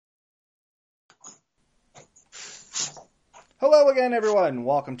Hello again, everyone.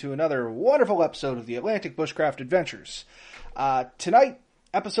 Welcome to another wonderful episode of the Atlantic Bushcraft Adventures. Tonight,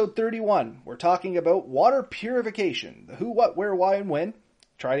 episode 31, we're talking about water purification. The who, what, where, why, and when.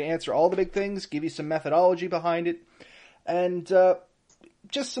 Try to answer all the big things, give you some methodology behind it, and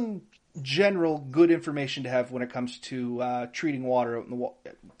just some general good information to have when it comes to treating water out in the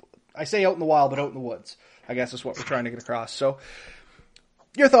I say out in the wild, but out in the woods. I guess is what we're trying to get across. So,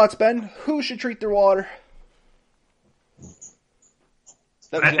 your thoughts, Ben? Who should treat their water?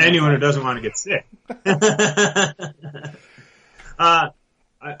 Anyone who doesn't want to get sick. I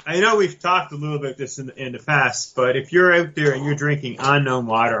know we've talked a little bit this in the past, but if you're out there and you're drinking unknown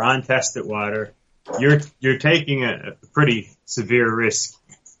water, untested water, you're taking a pretty severe risk.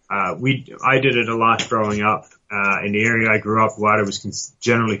 I did it a lot growing up. In the area I grew up, water was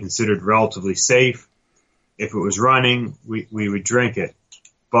generally considered relatively safe. If it was running, we would drink it.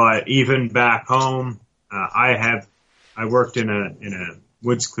 But even back home, I worked in a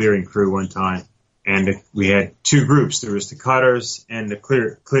woods clearing crew one time, and we had two groups. There was the cutters and the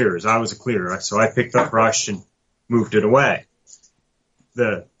clearers. I was a clearer, so I picked up brush and moved it away.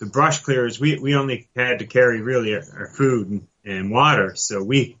 The brush clearers, we only had to carry really our food and water, so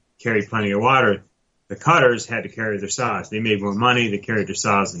we carried plenty of water. The cutters had to carry their saws. They made more money. They carried their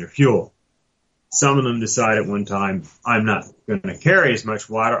saws and their fuel. Some of them decided one time, I'm not going to carry as much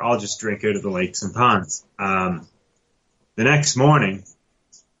water. I'll just drink out of the lakes and ponds. The next morning,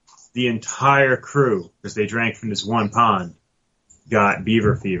 the entire crew, because they drank from this one pond, got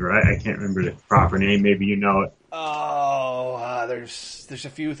beaver fever. I can't remember the proper name. Maybe you know it. Oh, there's a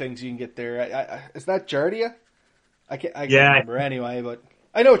few things you can get there. Is that Giardia? I can't remember anyway, but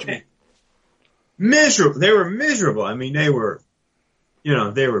I know what you mean. Miserable. They were miserable. I mean, they were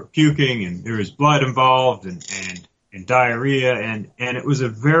puking, and there was blood involved, and diarrhea, and it was a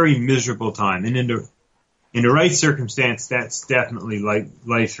very miserable time. And in the right circumstance, that's definitely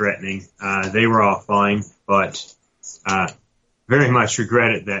life-threatening. They were all fine, but very much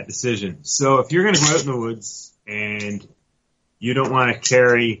regretted that decision. So if you're going to go out in the woods and you don't want to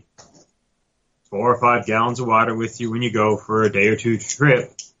carry 4 or 5 gallons of water with you when you go for a day or two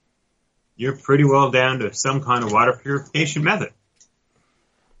trip, you're pretty well down to some kind of water purification method.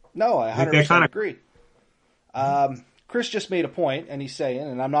 No, I 100% agree. Chris just made a point, and he's saying,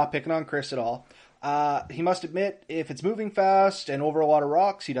 and I'm not picking on Chris at all, he must admit, if it's moving fast and over a lot of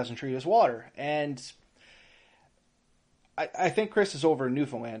rocks, he doesn't treat his water. And I think Chris is over in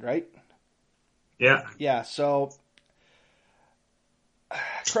Newfoundland, right? Yeah. Yeah, so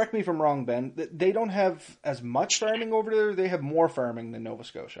correct me if I'm wrong, Ben. They don't have as much farming over there. They have more farming than Nova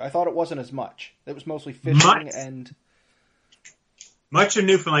Scotia. I thought it wasn't as much. It was mostly fishing and... Much of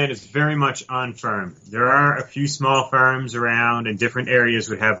Newfoundland is very much on farm. There are a few small farms around, and different areas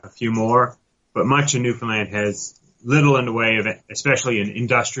would have a few more. But much of Newfoundland has little in the way of it, especially an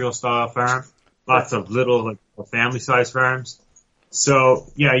industrial-style farm. Lots of little family-sized farms. So,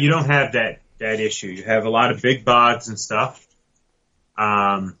 yeah, you don't have that issue. You have a lot of big bogs and stuff,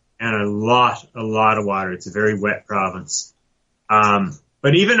 and a lot of water. It's a very wet province.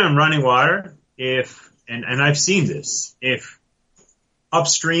 But even on running water, and I've seen this, if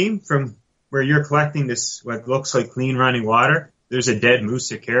upstream from where you're collecting this, what looks like clean running water, there's a dead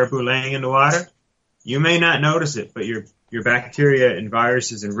moose or caribou laying in the water, you may not notice it, but your bacteria and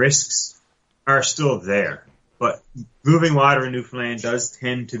viruses and risks are still there. But moving water in Newfoundland does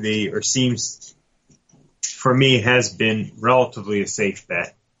tend to be, or seems, for me, has been relatively a safe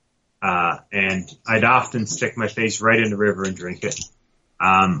bet. And I'd often stick my face right in the river and drink it.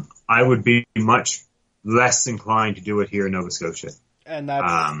 I would be much less inclined to do it here in Nova Scotia. And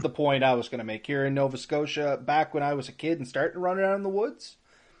that's the point I was going to make. Here in Nova Scotia, back when I was a kid and starting to run around in the woods,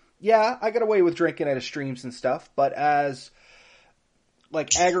 yeah, I got away with drinking out of streams and stuff, but as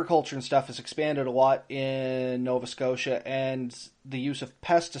agriculture and stuff has expanded a lot in Nova Scotia, and the use of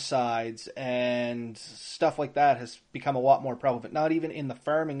pesticides and stuff like that has become a lot more prevalent, not even in the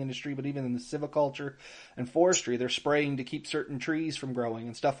farming industry, but even in the silviculture and forestry. They're spraying to keep certain trees from growing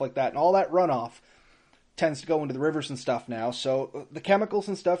and stuff like that, and all that runoff tends to go into the rivers and stuff now. So the chemicals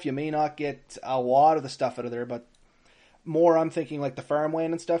and stuff, you may not get a lot of the stuff out of there, but more I'm thinking like the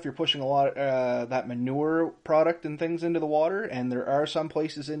farmland and stuff, you're pushing a lot of that manure product and things into the water, and there are some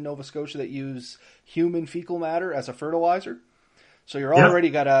places in Nova Scotia that use human fecal matter as a fertilizer. So you're already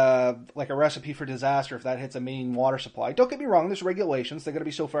got a recipe for disaster if that hits a main water supply. Don't get me wrong, there's regulations. They're going to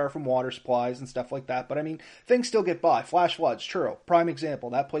be so far from water supplies and stuff like that. But I mean, things still get by. Flash floods, Truro, prime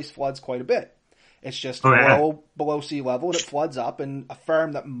example. That place floods quite a bit. It's just below sea level, and it floods up, and a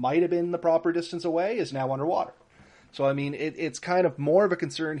farm that might have been the proper distance away is now underwater. So, I mean, it's kind of more of a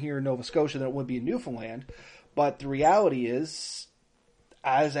concern here in Nova Scotia than it would be in Newfoundland. But the reality is,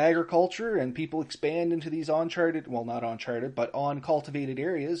 as agriculture and people expand into these uncharted, well, not uncharted, but uncultivated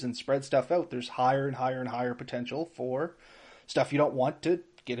areas and spread stuff out, there's higher and higher and higher potential for stuff you don't want to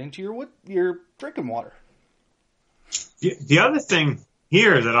get into your drinking water. The other thing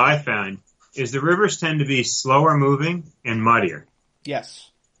here that I found is the rivers tend to be slower moving and muddier. Yes.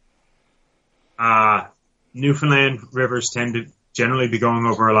 Newfoundland rivers tend to generally be going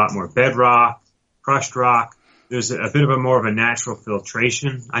over a lot more bedrock, crushed rock. There's a bit of a more of a natural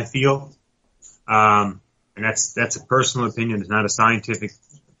filtration, I feel. And that's a personal opinion. It's not a scientific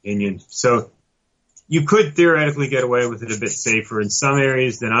opinion. So you could theoretically get away with it a bit safer in some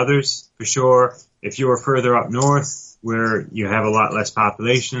areas than others, for sure. If you were further up north, where you have a lot less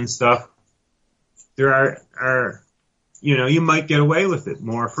population and stuff, there are you might get away with it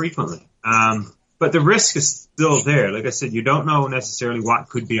more frequently. But the risk is still there. Like I said, you don't know necessarily what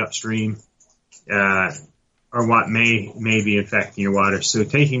could be upstream, or what may be infecting your water. So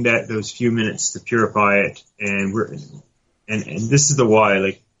taking those few minutes to purify it, and this is the why.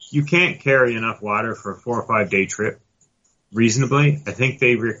 Like, you can't carry enough water for a 4 or 5 day trip reasonably. I think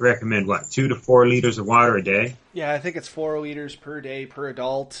they recommend 2 to 4 liters of water a day. Yeah, I think it's 4 liters per day per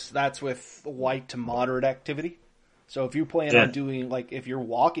adult. That's with light to moderate activity. So if you plan on doing, like, if you're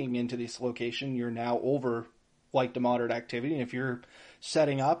walking into this location, you're now over light to moderate activity. And if you're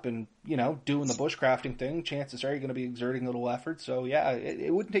setting up and, doing the bushcrafting thing, chances are you're going to be exerting a little effort. So, yeah,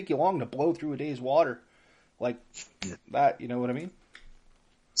 it wouldn't take you long to blow through a day's water like that. You know what I mean?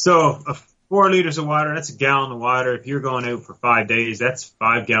 So 4 liters of water, that's a gallon of water. If you're going out for 5 days, that's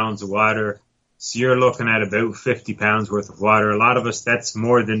 5 gallons of water. So you're looking at about 50 pounds worth of water. A lot of us, that's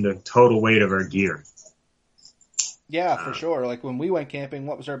more than the total weight of our gear. Yeah, for sure. Like when we went camping,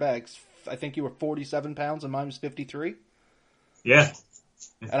 what was our bags? I think you were 47 pounds and mine was 53. Yeah.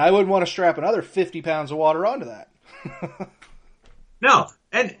 And I wouldn't want to strap another 50 pounds of water onto that. No,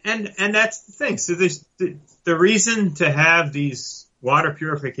 and that's the thing. So the reason to have these water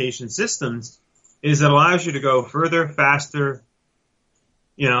purification systems is it allows you to go further, faster,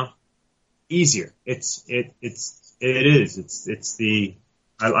 easier.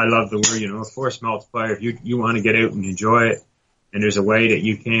 I love the word, a force multiplier. If you want to get out and enjoy it, and there's a way that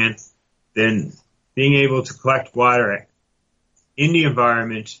you can, then being able to collect water in the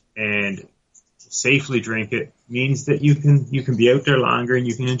environment and safely drink it means that you can be out there longer and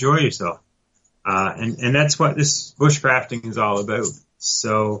you can enjoy yourself. And that's what this bushcrafting is all about.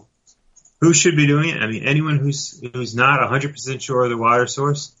 So who should be doing it? I mean, anyone who's not 100% sure of the water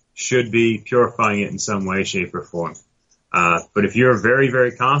source should be purifying it in some way, shape, or form. But if you're very,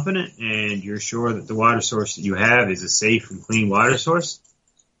 very confident and you're sure that the water source that you have is a safe and clean water source,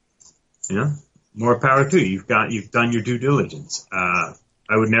 more power to you. You've done your due diligence.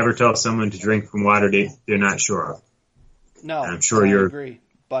 I would never tell someone to drink from water they're not sure of. No, I'm sure I agree.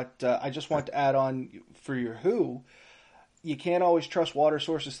 But I just want to add on for your who, you can't always trust water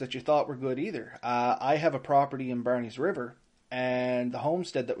sources that you thought were good either. I have a property in Barney's River, and the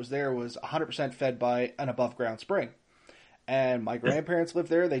homestead that was there was 100% fed by an above-ground spring. And my grandparents lived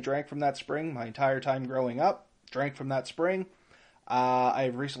there. They drank from that spring my entire time growing up, drank from that spring.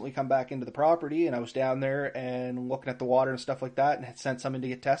 I've recently come back into the property, and I was down there and looking at the water and stuff like that, and had sent some in to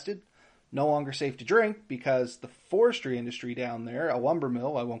get tested. No longer safe to drink because the forestry industry down there, a lumber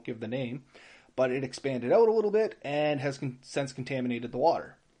mill, I won't give the name, but it expanded out a little bit and has since contaminated the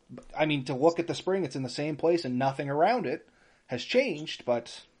water. I mean, to look at the spring, it's in the same place and nothing around it has changed,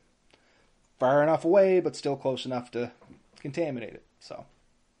 but far enough away, but still close enough to contaminate it. So,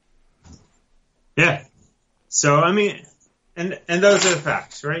 yeah. So, I mean, and those are the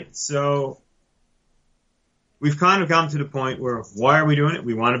facts, right? So we've kind of come to the point where, why are we doing it?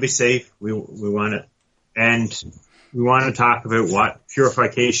 We want to be safe. We want to, and we want to talk about what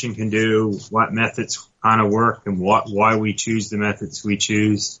purification can do, what methods kind of work, and why we choose the methods we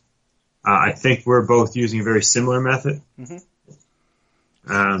choose. I think we're both using a very similar method.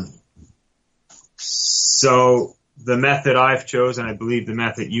 Mm-hmm. So the method I've chosen, I believe the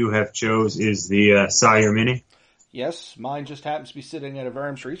method you have chose, is the Sawyer Mini. Yes, mine just happens to be sitting at a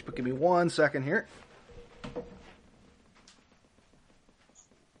arm's reach, but give me 1 second here.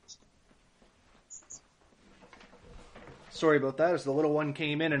 Sorry about that. As the little one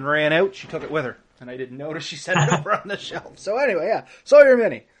came in and ran out, she took it with her, and I didn't notice she set it over on the shelf. So anyway, yeah, Sawyer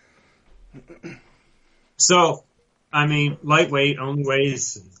Mini. So, I mean, lightweight, only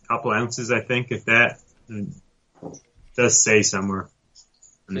weighs a couple ounces, I think, if that. It does say somewhere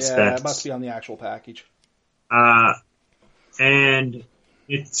in the specs. It must be on the actual package. And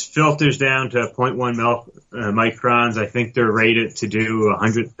it filters down to 0.1 microns. I think they're rated to do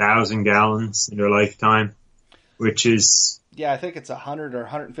 100,000 gallons in their lifetime. which is... Yeah, I think it's 100 or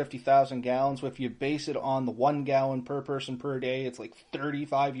 150,000 gallons. If you base it on the 1 gallon per person per day, it's like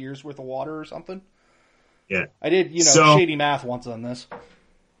 35 years worth of water or something. Yeah. I did, shady math once on this.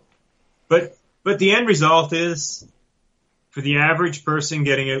 But the end result is, for the average person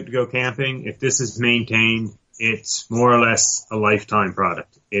getting out to go camping, if this is maintained, it's more or less a lifetime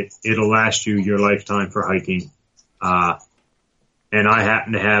product. It'll last you your lifetime for hiking. And I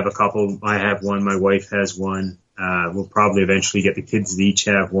happen to have a couple. I have one. My wife has one. We'll probably eventually get the kids to each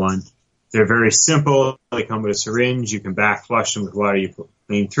have one. They're very simple. They come with a syringe. You can back flush them with water. You put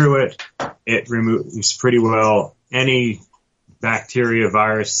clean through it. It removes pretty well any bacteria,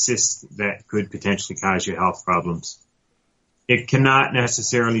 virus, cyst that could potentially cause you health problems. It cannot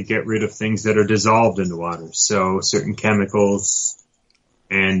necessarily get rid of things that are dissolved in the water. So certain chemicals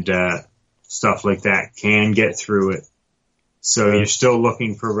and stuff like that can get through it. So you're still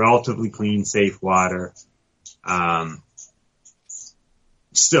looking for relatively clean, safe water.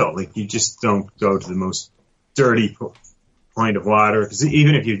 Still, like, you just don't go to the most dirty point of water, because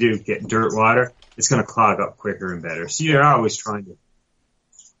even if you do get dirt water, it's going to clog up quicker and better. So you're always trying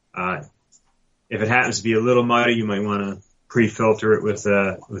to, if it happens to be a little muddy, you might want to pre-filter it with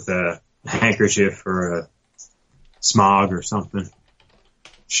a handkerchief or a smog or something.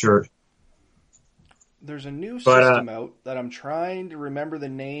 Shirt. There's a new system out that I'm trying to remember the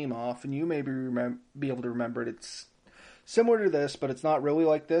name of, and you may be able to remember it. It's similar to this, but it's not really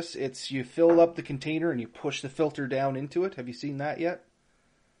like this. It's you fill up the container and you push the filter down into it. Have you seen that yet?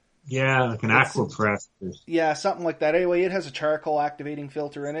 Yeah, like an AquaPress. Yeah, something like that. Anyway, it has a charcoal activating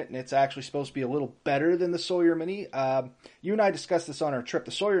filter in it, and it's actually supposed to be a little better than the Sawyer Mini. You and I discussed this on our trip.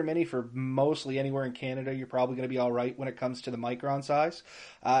 The Sawyer Mini, for mostly anywhere in Canada, you're probably going to be all right when it comes to the micron size.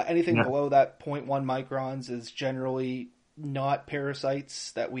 Anything below that 0.1 microns is generally not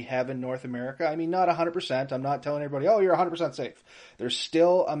parasites that we have in North America. I mean, not 100%. I'm not telling everybody, oh, you're 100% safe. There's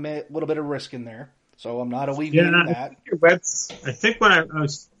still a little bit of risk in there. So I'm not alleviating that. I think when I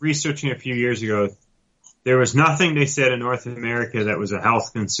was researching a few years ago, there was nothing they said in North America that was a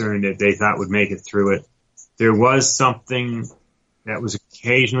health concern that they thought would make it through it. There was something that was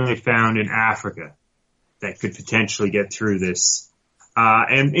occasionally found in Africa that could potentially get through this,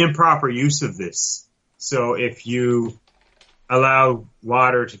 and improper use of this. So if you allow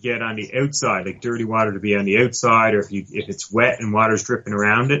water to get on the outside, like dirty water to be on the outside, or if it's wet and water's dripping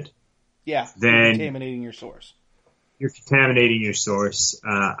around it, then you're contaminating your source. You're contaminating your source.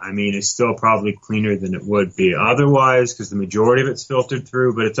 I mean, it's still probably cleaner than it would be otherwise, because the majority of it's filtered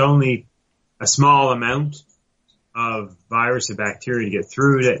through, but it's only a small amount of virus or bacteria to get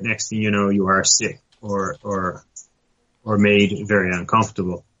through that. Next thing you know, you are sick or made very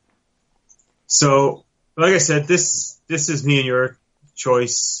uncomfortable. So, like I said, this is me and your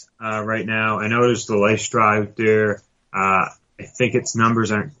choice right now. I know there's the LifeStraw out there. I think its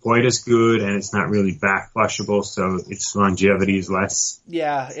numbers aren't quite as good, and it's not really back flushable, so its longevity is less.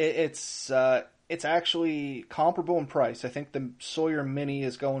 Yeah, it's actually comparable in price. I think the Sawyer Mini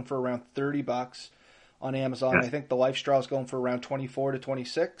is going for around $30 on Amazon. Yeah. I think the LifeStraw is going for around 24 to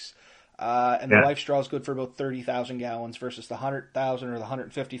 26, and the LifeStraw is good for about 30,000 gallons versus the 100,000 or the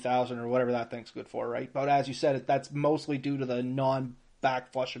 150,000 or whatever that thing's good for, right? But as you said, that's mostly due to the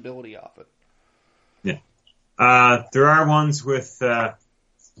non-back flushability of it. Yeah. There are ones with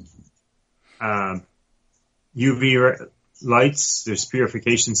UV lights. There's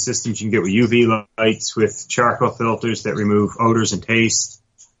purification systems you can get with UV lights with charcoal filters that remove odors and taste.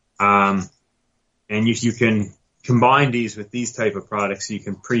 And you can combine these with these type of products. So you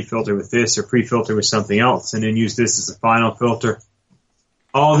can pre-filter with this or pre-filter with something else and then use this as a final filter.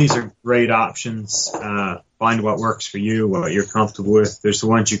 All these are great options. Find what works for you, what you're comfortable with. There's the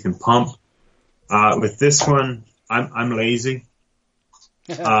ones you can pump. With this one, I'm lazy.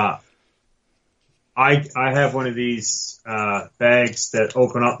 I have one of these bags that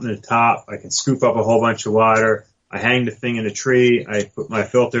open up in the top. I can scoop up a whole bunch of water. I hang the thing in a tree. I put my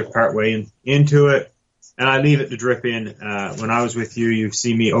filter partway into it, and I leave it to drip in. When I was with you, you've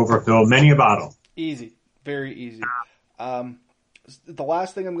seen me overfill many a bottle. Easy. Very easy. The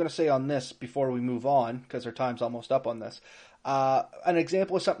last thing I'm going to say on this before we move on, because our time's almost up on this, an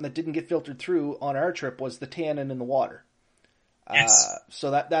example of something that didn't get filtered through on our trip was the tannin in the water. Yes. So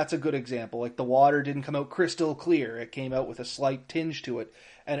that's a good example. Like, the water didn't come out crystal clear. It came out with a slight tinge to it,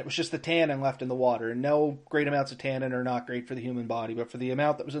 and it was just the tannin left in the water. And no great amounts of tannin are not great for the human body, but for the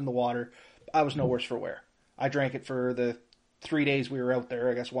amount that was in the water, I was no worse for wear. I drank it for the 3 days we were out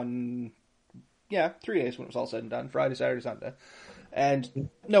there. I guess 3 days when it was all said and done. Friday, Saturday, Sunday. And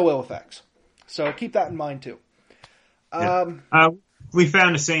no ill effects. So keep that in mind too. we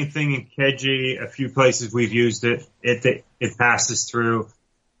found the same thing in Keji. A few places we've used it. It passes through,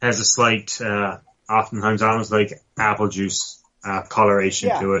 has a slight, oftentimes almost like apple juice coloration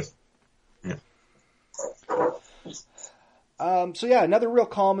to it. Yeah. So yeah, another real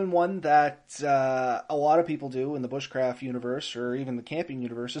common one that a lot of people do in the bushcraft universe or even the camping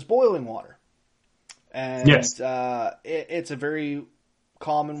universe is boiling water. And yes. It's a very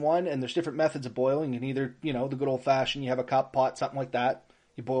common one, and there's different methods of boiling. You can either, the good old fashioned, you have a cup, pot, something like that.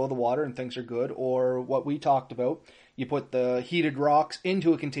 You boil the water and things are good. Or what we talked about, you put the heated rocks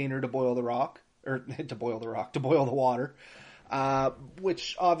into a container to boil the rock, or to boil the water.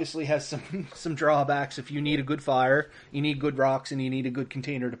 Which obviously has some drawbacks. If you need a good fire, you need good rocks, and you need a good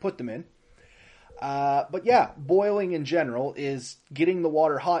container to put them in. But yeah, boiling in general is getting the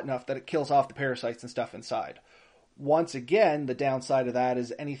water hot enough that it kills off the parasites and stuff inside. Once again, the downside of that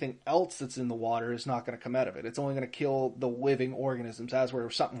is anything else that's in the water is not going to come out of it. It's only going to kill the living organisms, as where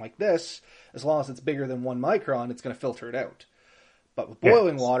something like this, as long as it's bigger than 1 micron, it's going to filter it out. But with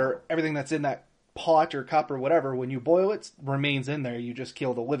boiling water, everything that's in that pot or cup or whatever, when you boil it, remains in there. You just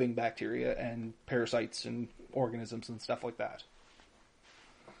kill the living bacteria and parasites and organisms and stuff like that.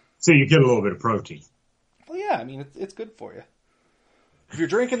 So you get a little bit of protein. Well, yeah, I mean, it's good for you. If you're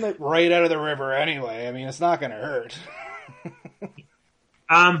drinking it right out of the river anyway, I mean, it's not going to hurt.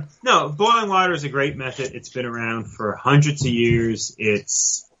 No, boiling water is a great method. It's been around for hundreds of years.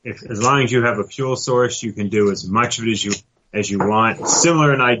 As long as you have a fuel source, you can do as much of it as you want.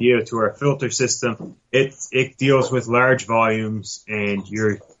 Similar in idea to our filter system. It deals with large volumes, and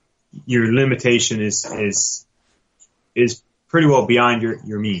your limitation is pretty well beyond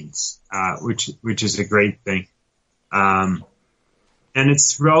your means, which is a great thing. And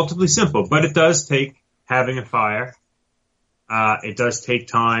it's relatively simple, but it does take having a fire. It does take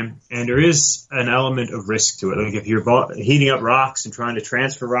time, and there is an element of risk to it. Like if you're heating up rocks and trying to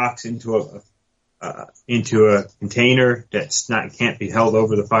transfer rocks into a container can't be held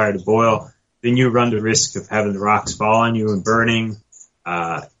over the fire to boil, then you run the risk of having the rocks fall on you and burning.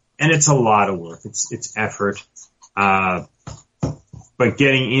 And it's a lot of work. It's effort. But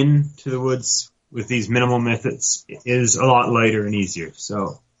getting into the woods with these minimal methods is a lot lighter and easier.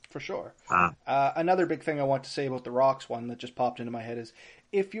 So for sure. Another big thing I want to say about the rocks one that just popped into my head is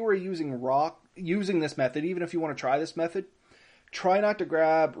if you were using this method, even if you want to try this method, try not to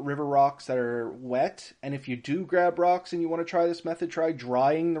grab river rocks that are wet. And if you do grab rocks and you want to try this method, try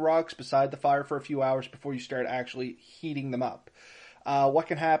drying the rocks beside the fire for a few hours before you start actually heating them up. What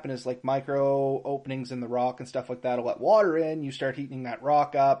can happen is like micro openings in the rock and stuff like that will let water in. You start heating that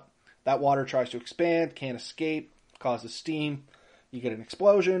rock up. That water tries to expand, can't escape, causes steam. You get an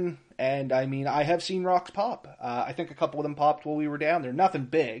explosion. And I mean, I have seen rocks pop. I think a couple of them popped while we were down there. Nothing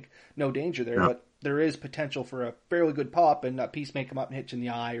big, no danger there, but there is potential for a fairly good pop, and a piece may come up and hit you in the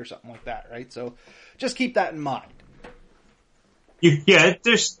eye or something like that, right? So just keep that in mind.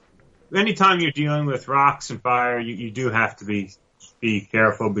 There's anytime you're dealing with rocks and fire, you do have to be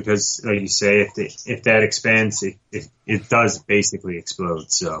careful because, like you say, if that expands, it does basically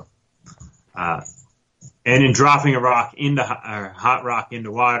explode. So, and in dropping a hot rock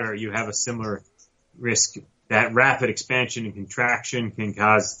into water, you have a similar risk. That rapid expansion and contraction can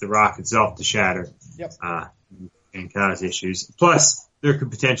cause the rock itself to shatter. Yep. And cause issues. Plus, there could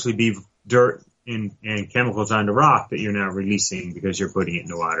potentially be dirt and chemicals on the rock that you're now releasing because you're putting it in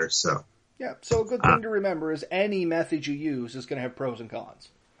the water. So. Yeah, so a good thing to remember is any method you use is going to have pros and cons.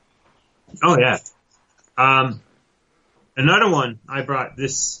 Oh, yeah. Another one, I brought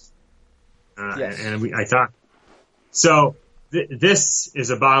this, yes. and I thought, so this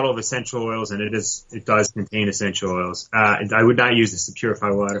is a bottle of essential oils, and it does contain essential oils. I would not use this to purify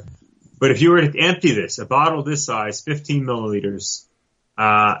water. But if you were to empty a bottle this size, 15 milliliters,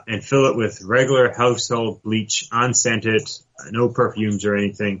 and fill it with regular household bleach, unscented, no perfumes or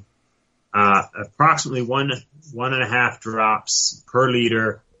anything, approximately 1.5 drops per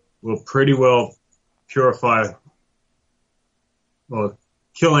liter will pretty well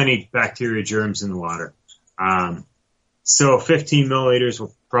kill any bacteria germs in the water. So 15 milliliters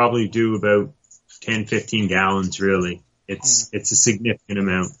will probably do about 10, 15 gallons really. It's a significant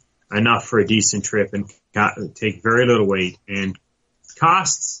amount, enough for a decent trip and take very little weight and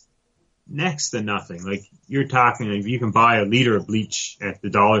costs next to nothing. Like you're talking, like you can buy a liter of bleach at the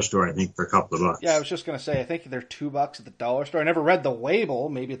dollar store, I think, for a couple of bucks. Yeah, I was just going to say, I think they're $2 at the dollar store. I never read the label.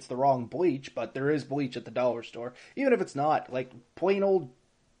 Maybe it's the wrong bleach, but there is bleach at the dollar store. Even if it's not, like plain old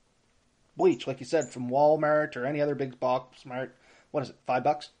bleach, like you said, from Walmart or any other big box mart. What is it,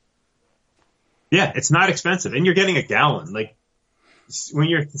 $5? Yeah, it's not expensive. And you're getting a gallon. Like when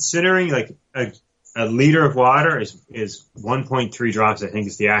you're considering like a liter of water is 1.3 drops, I think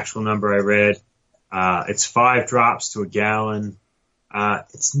is the actual number I read. It's 5 drops to a gallon.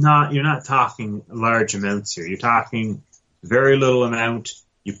 You're not talking large amounts here. You're talking very little amount.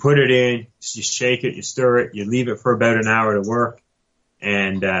 You put it in, you shake it, you stir it, you leave it for about an hour to work,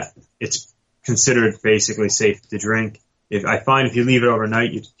 and it's considered basically safe to drink. I find if you leave it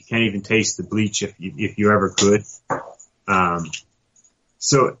overnight, you can't even taste the bleach if you ever could.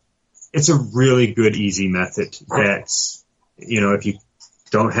 So it's a really good, easy method that's, if you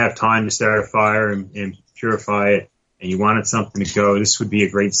don't have time to start a fire and purify it and you wanted something to go, this would be a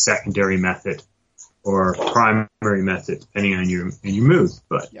great secondary method or primary method, depending on your mood.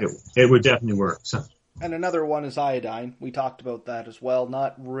 But it would definitely work. So. And another one is iodine. We talked about that as well.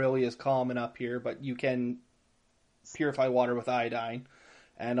 Not really as common up here, but you can purify water with iodine.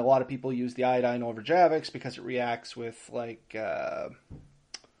 And a lot of people use the iodine over Javix because it reacts with, like,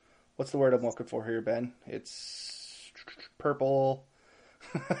 what's the word I'm looking for here, Ben? It's purple.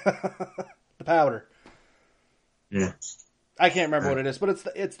 The powder. Yeah. I can't remember what it is, but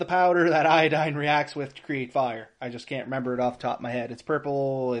it's the powder that iodine reacts with to create fire. I just can't remember it off the top of my head. It's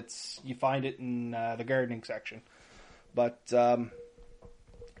purple. You find it in the gardening section. But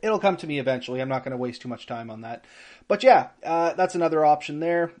it'll come to me eventually. I'm not going to waste too much time on that. But yeah, that's another option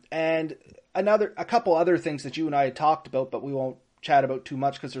there. And a couple other things that you and I had talked about, but we won't chat about too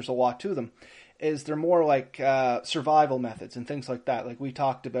much because there's a lot to them, is they're more like survival methods and things like that. Like we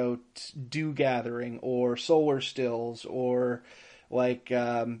talked about dew gathering or solar stills or like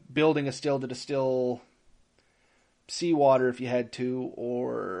building a still to distill seawater if you had to,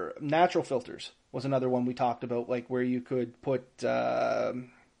 or natural filters was another one we talked about, like where you could put,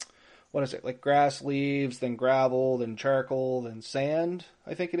 like grass leaves, then gravel, then charcoal, then sand,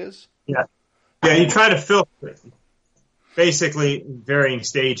 I think it is. Yeah. Yeah, you try to filter it. Basically, varying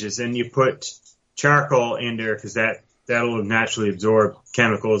stages, and you put charcoal in there because that'll naturally absorb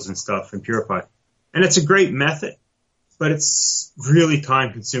chemicals and stuff and purify. And it's a great method, but it's really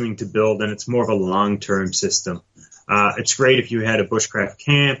time consuming to build, and it's more of a long-term system. It's great if you had a bushcraft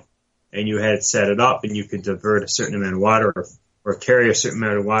camp and you had set it up and you could divert a certain amount of water or carry a certain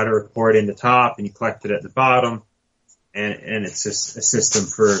amount of water, pour it in the top, and you collect it at the bottom. And it's a system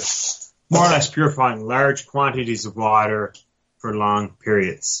for more or less purifying large quantities of water for long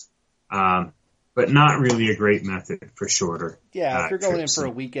periods. But not really a great method for shorter. Yeah, if you're going in for a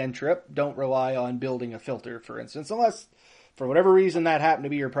weekend trip, don't rely on building a filter, for instance, unless for whatever reason that happened to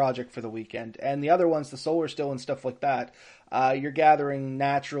be your project for the weekend. And the other ones, the solar still and stuff like that, you're gathering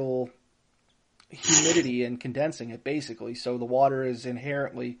natural humidity and condensing it, basically, so the water is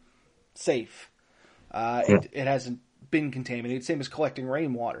inherently safe. It hasn't been contaminated, same as collecting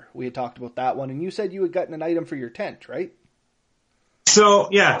rainwater. We had talked about that one, and you said you had gotten an item for your tent, right? So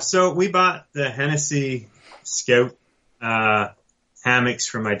we bought the Hennessy Scout hammocks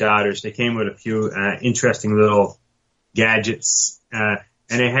for my daughters. They came with a few interesting little gadgets, and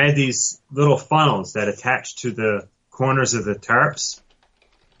they had these little funnels that attach to the corners of the tarps.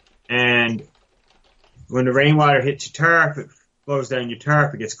 And when the rainwater hits your tarp, it flows down your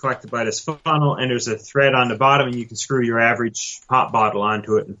tarp, it gets collected by this funnel, and there's a thread on the bottom, and you can screw your average pop bottle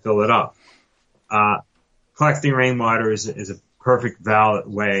onto it and fill it up. Collecting rainwater is a perfect, valid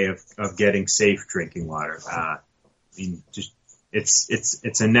way of getting safe drinking water.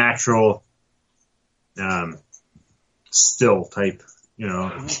 It's a natural still type,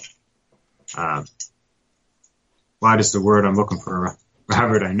 what is the word I'm looking for?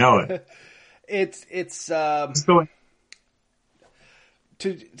 Robert, I know it. It's to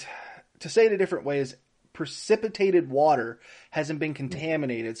say it a different way is precipitated water hasn't been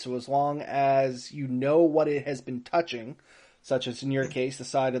contaminated. So as long as you know what it has been touching, such as in your case, the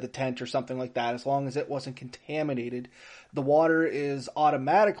side of the tent or something like that, as long as it wasn't contaminated, the water is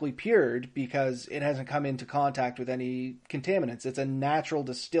automatically pured because it hasn't come into contact with any contaminants. It's a natural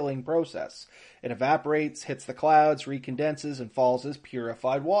distilling process. It evaporates, hits the clouds, recondenses, and falls as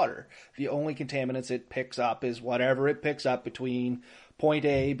purified water. The only contaminants it picks up is whatever it picks up between point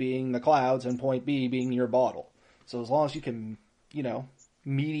A being the clouds and point B being your bottle. So as long as you can,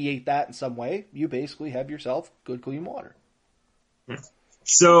 mediate that in some way, you basically have yourself good, clean water.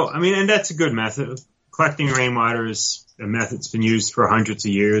 So, and that's a good method. Collecting rainwater is a method that's been used for hundreds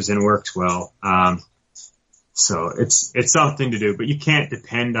of years and it works well. So it's something to do, but you can't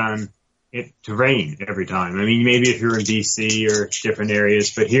depend on it to rain every time. Maybe if you're in BC or different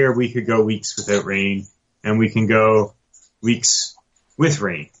areas, but here we could go weeks without rain and we can go weeks with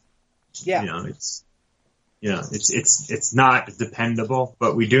rain. Yeah. It's not dependable,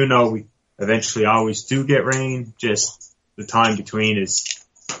 but we do know we eventually always do get rain. Just the time between is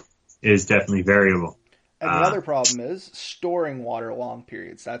is definitely variable. And the other problem is storing water long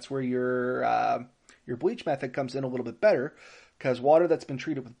periods. That's where your bleach method comes in a little bit better, because water that's been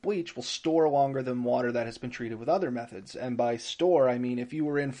treated with bleach will store longer than water that has been treated with other methods. And by store, I mean if you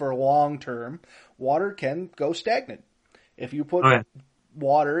were in for a long term, water can go stagnant. If you put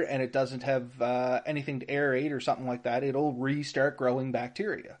water and it doesn't have anything to aerate or something like that, it'll restart growing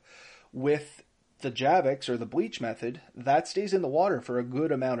bacteria. With the Javix or the bleach method, that stays in the water for a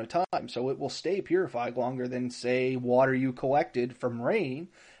good amount of time, so it will stay purified longer than, say, water you collected from rain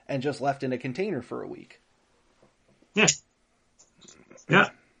and just left in a container for a week. Yeah. Yeah.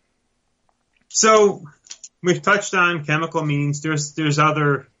 So we've touched on chemical means. There's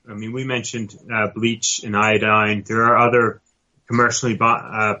other, I mean, we mentioned bleach and iodine. There are other commercially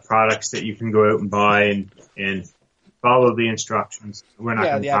bought products that you can go out and buy and follow the instructions. We're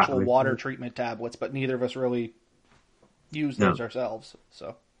not the actual water treatment tablets, but neither of us really use those ourselves.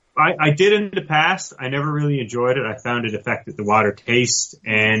 So I did in the past. I never really enjoyed it. I found it affected the water taste,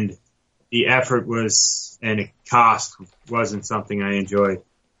 and the effort and the cost wasn't something I enjoyed.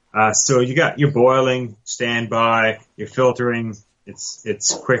 So you got your boiling, standby, your filtering.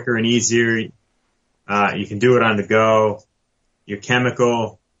 It's quicker and easier. You can do it on the go. Your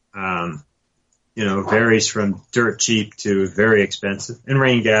chemical, varies from dirt cheap to very expensive, and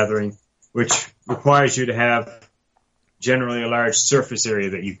rain gathering, which requires you to have generally a large surface area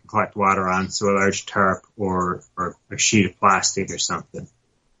that you can collect water on, so a large tarp or a sheet of plastic or something.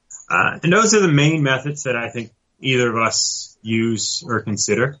 And those are the main methods that I think either of us use or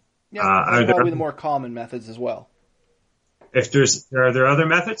consider. Yeah, are probably the more common methods as well. Are there other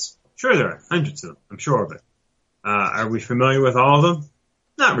methods? Sure there are. Hundreds of them. I'm sure of it. Are we familiar with all of them?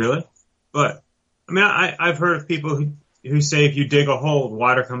 Not really. But, I mean, I've heard of people who say if you dig a hole,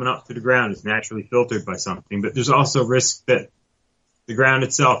 water coming up through the ground is naturally filtered by something. But there's also risk that the ground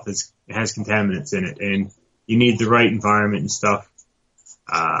itself has contaminants in it, and you need the right environment and stuff.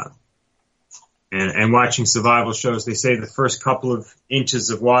 And watching survival shows, they say the first couple of inches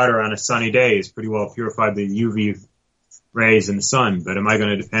of water on a sunny day is pretty well purified by the UV rays in the sun. But am I going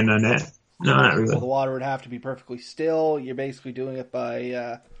to depend on that? No, not really. Well, the water would have to be perfectly still. You're basically doing it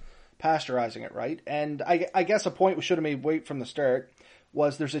by pasteurizing it, right? And I guess a point we should have made right from the start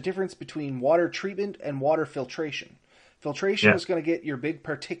was there's a difference between water treatment and water filtration. Filtration is going to get your big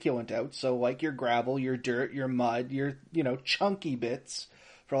particulate out, so like your gravel, your dirt, your mud, your chunky bits,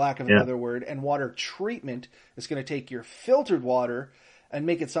 for lack of another word, and water treatment is going to take your filtered water and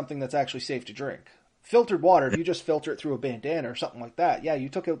make it something that's actually safe to drink. Filtered water, if you just filter it through a bandana or something like that, you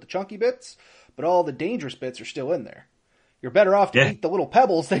took out the chunky bits, but all the dangerous bits are still in there. You're better off to eat the little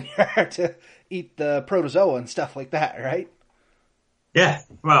pebbles than you are to eat the protozoa and stuff like that, right? Yeah.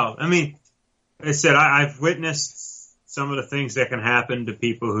 Well, I mean, like I said, I've witnessed some of the things that can happen to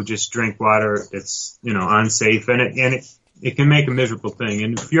people who just drink water that's, unsafe, and it can make a miserable thing.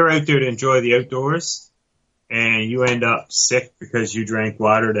 And if you're out there to enjoy the outdoors and you end up sick because you drank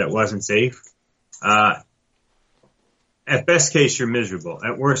water that wasn't safe, at best case, you're miserable.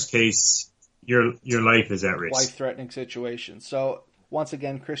 At worst case, your life is at risk. Life-threatening situation. So, once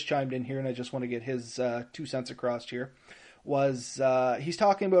again, Chris chimed in here, and I just want to get his 2 cents across here. He's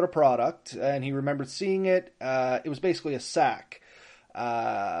talking about a product, and he remembered seeing it. It was basically a sack.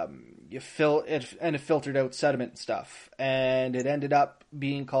 You fill it, and it filtered out sediment and stuff, and it ended up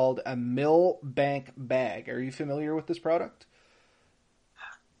being called a Millbank bag. Are you familiar with this product?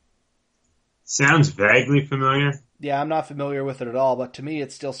 Sounds vaguely familiar. Yeah, I'm not familiar with it at all, but to me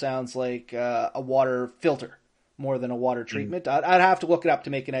it still sounds like a water filter more than a water treatment. I'd have to look it up to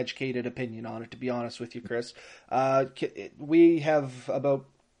make an educated opinion on it, to be honest with you, Chris. We have about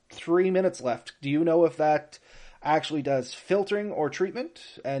 3 minutes left. Do you know if that actually does filtering or treatment?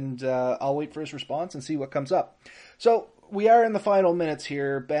 And I'll wait for his response and see what comes up. So we are in the final minutes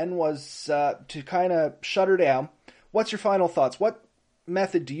here. Ben, was to kind of shut her down. What's your final thoughts? What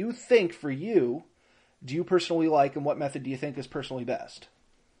method do you think for you do you personally like, and what method do you think is personally best?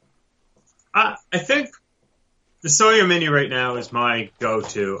 I think the Sawyer Mini right now is my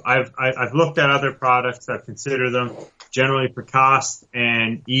go-to. I've looked at other products. I've considered them generally for cost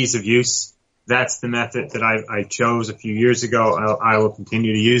and ease of use. That's the method that I chose a few years ago. I will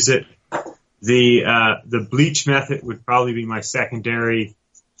continue to use it. The bleach method would probably be my secondary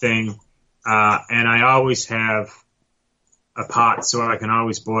thing. And I always have a pot so I can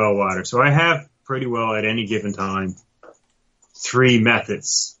always boil water. So I have pretty well at any given time 3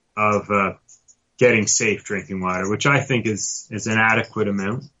 methods of getting safe drinking water, which I think is an adequate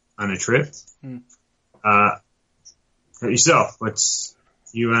amount on a trip. Yourself,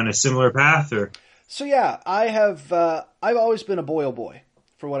 you on a similar path, or? So yeah, I've always been a boil boy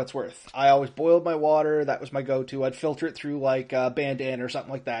for what it's worth. I always boiled my water. That was my go-to. I'd filter it through like a bandana or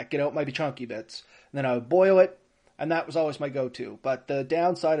something like that. Get out my chunky bits. And then I would boil it, and that was always my go-to. But the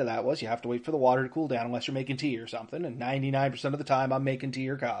downside of that was you have to wait for the water to cool down unless you're making tea or something. And 99% of the time I'm making tea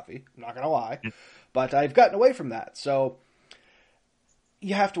or coffee. I'm not going to lie. But I've gotten away from that. So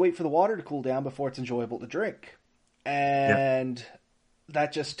you have to wait for the water to cool down before it's enjoyable to drink. And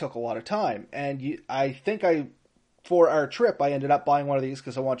that just took a lot of time. And I think for our trip, I ended up buying one of these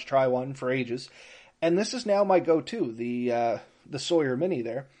because I want to try one for ages. And this is now my go-to, the Sawyer Mini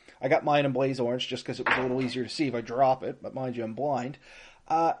there. I got mine in blaze orange just because it was a little easier to see if I drop it. But mind you, I'm blind.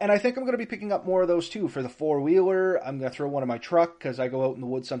 And I think I'm going to be picking up more of those too for the four-wheeler. I'm going to throw one in my truck because I go out in the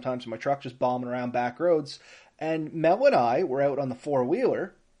woods sometimes in my truck just bombing around back roads. And Mel and I were out on the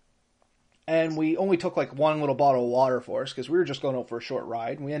four-wheeler. And we only took like one little bottle of water for us because we were just going out for a short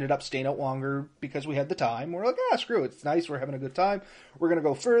ride. And we ended up staying out longer because we had the time. We're like, screw it. It's nice. We're having a good time. We're going to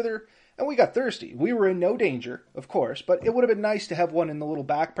go further. And we got thirsty. We were in no danger, of course. But it would have been nice to have one in the little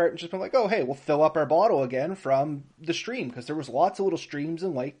back part and just been like, oh, hey, we'll fill up our bottle again from the stream. Because there was lots of little streams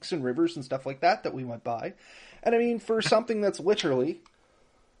and lakes and rivers and stuff like that we went by. And I mean, for something that's literally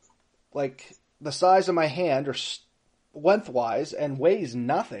like the size of my hand or lengthwise and weighs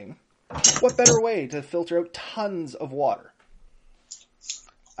nothing, what better way to filter out tons of water?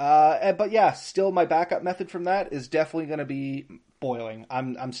 But yeah, still my backup method from that is definitely going to be boiling.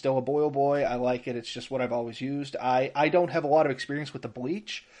 I'm still a boil boy. I like it. It's just what I've always used. I don't have a lot of experience with the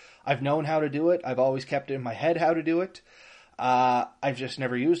bleach. I've known how to do it. I've always kept it in my head how to do it. I've just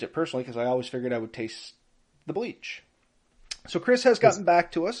never used it personally because I always figured I would taste the bleach. So Chris has gotten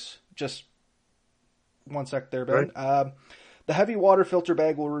back to us. Just one sec there, Ben. Right. The heavy water filter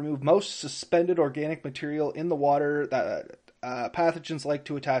bag will remove most suspended organic material in the water that pathogens like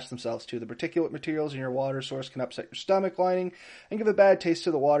to attach themselves to. The particulate materials in your water source can upset your stomach lining and give a bad taste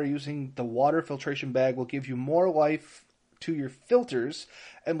to the water. Using the water filtration bag will give you more life to your filters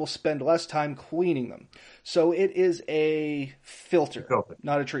and will spend less time cleaning them. So it is a filter,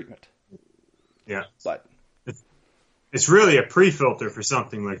 not a treatment. Yeah. But it's really a pre-filter for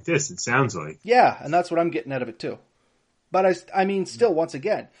something like this, it sounds like. Yeah, and that's what I'm getting out of it too. But I mean, still, once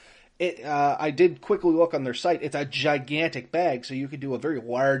again, I did quickly look on their site. It's a gigantic bag, so you could do a very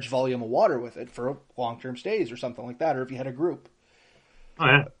large volume of water with it for long-term stays or something like that, or if you had a group. Oh,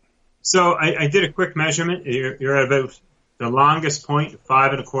 yeah. So I did a quick measurement. You're at about the longest point,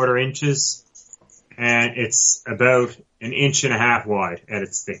 5¼ inches, and it's about 1.5 inches wide at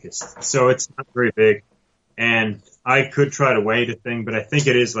its thickest. So it's not very big. And I could try to weigh the thing, but I think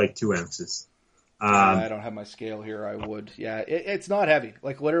it is like 2 ounces. I don't have my scale here. I would. Yeah, it's not heavy.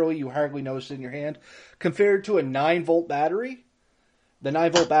 Like, literally, you hardly notice it in your hand. Compared to a 9-volt battery, the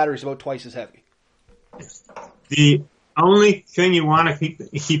 9-volt battery is about twice as heavy. The only thing you want to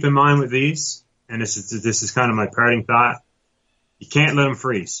keep in mind with these, and this is kind of my parting thought, you can't let them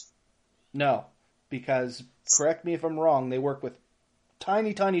freeze. No, because, correct me if I'm wrong, they work with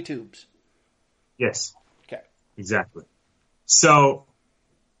tiny, tiny tubes. Yes. Okay. Exactly. So,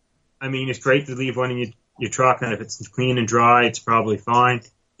 I mean, it's great to leave one in your truck, and if it's clean and dry, it's probably fine.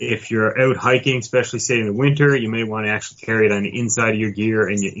 If you're out hiking, especially say in the winter, you may want to actually carry it on the inside of your gear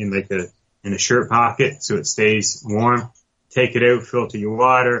and in a shirt pocket so it stays warm. Take it out, filter your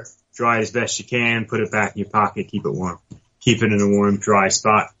water, dry it as best you can, put it back in your pocket, keep it warm. Keep it in a warm, dry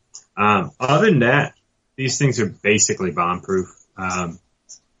spot. Other than that, these things are basically bomb-proof.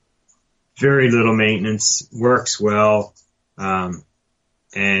 Very little maintenance, works well.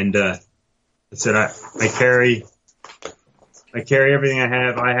 And I said I carry everything I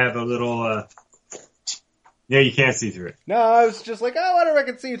have. I have a little you can't see through it. No, I was just like, I wonder if I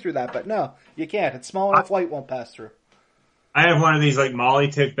can see through that, but no, you can't. It's small enough, light won't pass through. I have one of these like Molly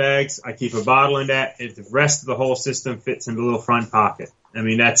tip bags. I keep a bottle in that. The rest of the whole system fits in the little front pocket. I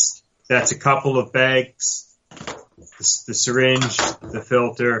mean, that's a couple of bags. The syringe, the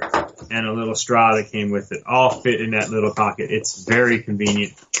filter, and a little straw that came with it all fit in that little pocket. It's very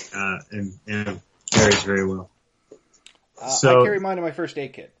convenient and carries very well. I carry mine in my first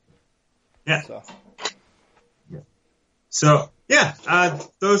aid kit. Yeah. So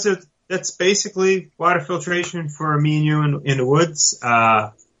that's basically water filtration for me and you in the woods.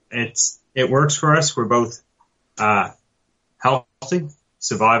 It works for us. We're both healthy,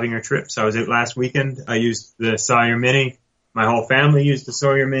 surviving our trips. I was out last weekend. I used the Sawyer Mini. My whole family used the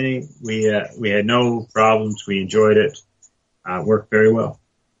Sawyer Mini. We had no problems. We enjoyed it. Worked very well.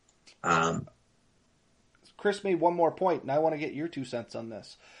 Chris made one more point, and I want to get your 2 cents on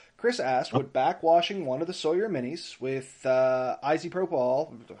this. Chris asked, would backwashing one of the Sawyer Minis with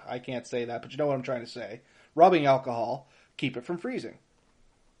isopropyl, I can't say that, but you know what I'm trying to say, rubbing alcohol, keep it from freezing?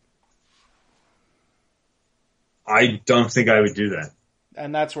 I don't think I would do that.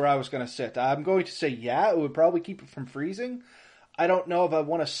 And that's where I was going to sit. I'm going to say, yeah, it would probably keep it from freezing. I don't know if I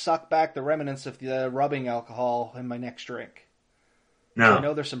want to suck back the remnants of the rubbing alcohol in my next drink. No. I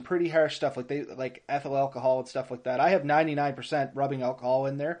know there's some pretty harsh stuff like ethyl alcohol and stuff like that. I have 99% rubbing alcohol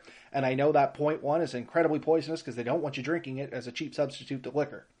in there, and I know that 0.1 is incredibly poisonous because they don't want you drinking it as a cheap substitute to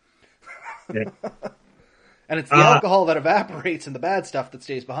liquor. Yeah. And it's the alcohol that evaporates and the bad stuff that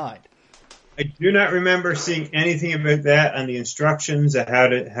stays behind. I do not remember seeing anything about that on the instructions of how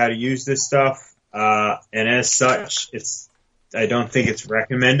to use this stuff. And as such, I don't think it's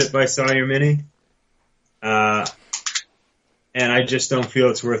recommended by Sawyer Mini. And I just don't feel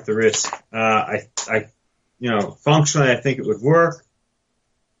it's worth the risk. Functionally, I think it would work.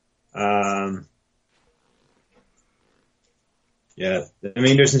 Yeah, I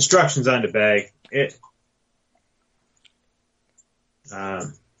mean, there's instructions on the bag. It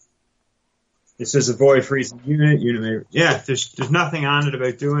says avoid freezing unit. Yeah, there's nothing on it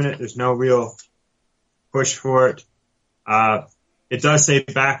about doing it. There's no real push for it. It does say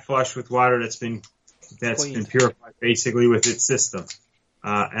back flush with water that's been purified basically with its system.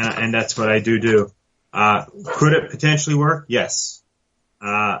 And that's what I do. Could it potentially work? Yes.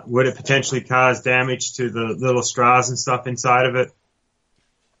 Would it potentially cause damage to the little straws and stuff inside of it?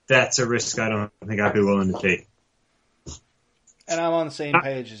 That's a risk I don't think I'd be willing to take. And I'm on the same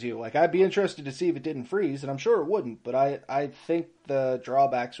page as you. Like, I'd be interested to see if it didn't freeze, and I'm sure it wouldn't, but I think the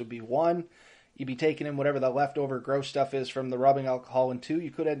drawbacks would be, one, you'd be taking in whatever the leftover gross stuff is from the rubbing alcohol, and two,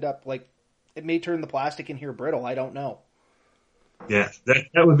 you could end up, like, it may turn the plastic in here brittle. I don't know. Yeah, that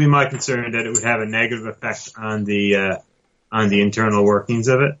would be my concern, that it would have a negative effect on the internal workings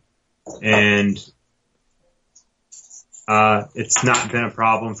of it. And it's not been a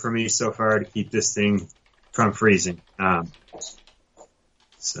problem for me so far to keep this thing from freezing.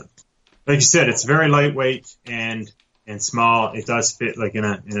 So, like you said, it's very lightweight and small. It does fit like in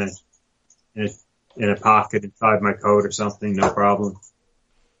a pocket inside my coat or something, no problem.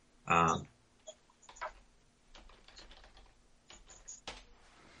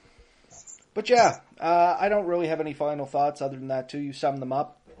 But yeah, I don't really have any final thoughts other than that too. You summed them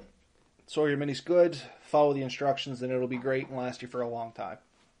up. Sawyer Mini's good. Follow the instructions and it'll be great and last you for a long time.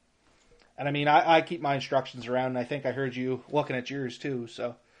 And I mean, I keep my instructions around, and I think I heard you looking at yours too.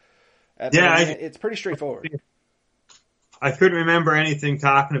 So yeah, it's pretty straightforward. I couldn't remember anything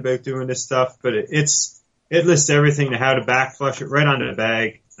talking about doing this stuff, but it lists everything to how to back flush it right onto the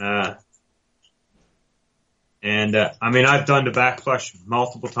bag. I mean, I've done the back flush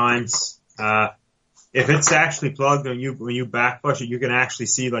multiple times. If it's actually plugged when you back flush it, you can actually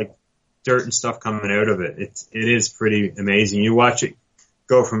see like dirt and stuff coming out of it. It is pretty amazing. You watch it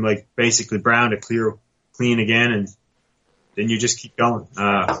go from like basically brown to clean again, and then you just keep going.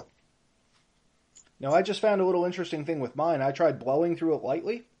 Now, I just found a little interesting thing with mine. I tried blowing through it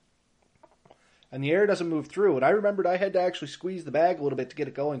lightly, and the air doesn't move through. And I remembered I had to actually squeeze the bag a little bit to get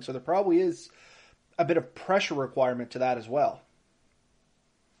it going, so there probably is a bit of pressure requirement to that as well.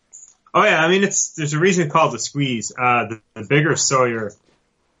 Oh yeah, I mean there's a reason called the squeeze. The bigger Sawyer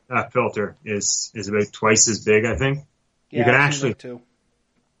filter is about twice as big, I think. Yeah, you can actually too.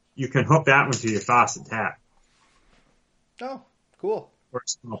 You can hook that one to your faucet tap. Oh, cool. Or a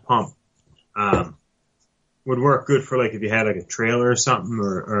small pump. Would work good for like if you had like a trailer or something,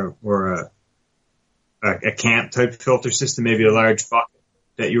 or a camp type filter system, maybe a large bucket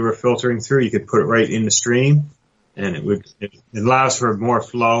that you were filtering through. You could put it right in the stream, and it allows for more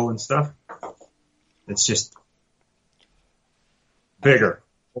flow and stuff. It's just bigger.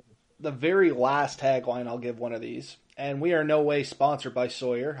 The very last tagline I'll give one of these, and we are no way sponsored by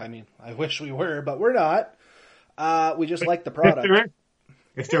Sawyer. I mean, I wish we were, but we're not. We just like the product.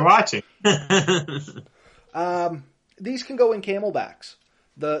 If they're watching. These can go in Camelbacks.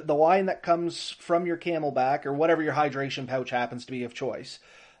 The line that comes from your Camelback, or whatever your hydration pouch happens to be of choice,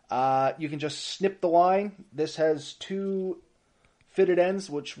 you can just snip the line. This has two fitted ends,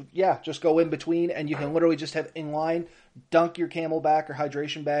 which, just go in between, and you can literally just have inline, dunk your Camelback or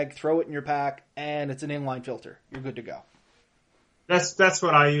hydration bag, throw it in your pack, and it's an inline filter. You're good to go. That's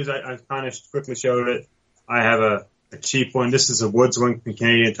what I use. I kind of quickly showed it. I have a cheap one. This is a Woods one from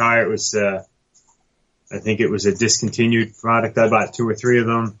Canadian Tire. It was, I think it was a discontinued product. I bought 2 or 3 of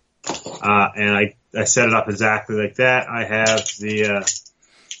them. And I set it up exactly like that. I have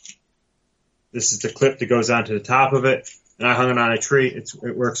this is the clip that goes onto the top of it. And I hung it on a tree.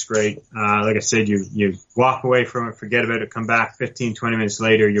 It works great. Like I said, you walk away from it, forget about it, come back 15, 20 minutes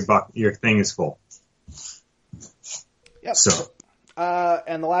later, your thing is full. Yep. So.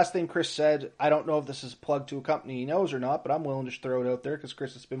 And the last thing Chris said, I don't know if this is plugged to a company he knows or not, but I'm willing to throw it out there because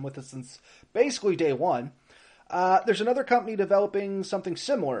Chris has been with us since basically day one. There's another company developing something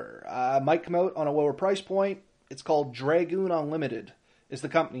similar. Might come out on a lower price point. It's called Dragoon Unlimited is the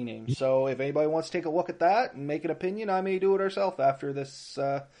company name. So if anybody wants to take a look at that and make an opinion, I may do it ourselves after this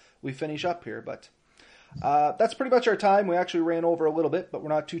we finish up here. But that's pretty much our time. We actually ran over a little bit, but we're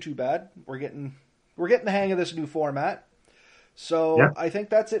not too bad. We're getting the hang of this new format. So yeah. I think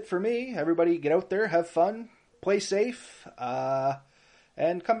that's it for me. Everybody get out there, have fun, play safe,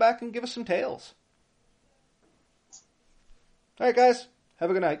 and come back and give us some tales. All right, guys. Have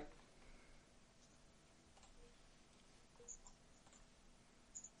a good night.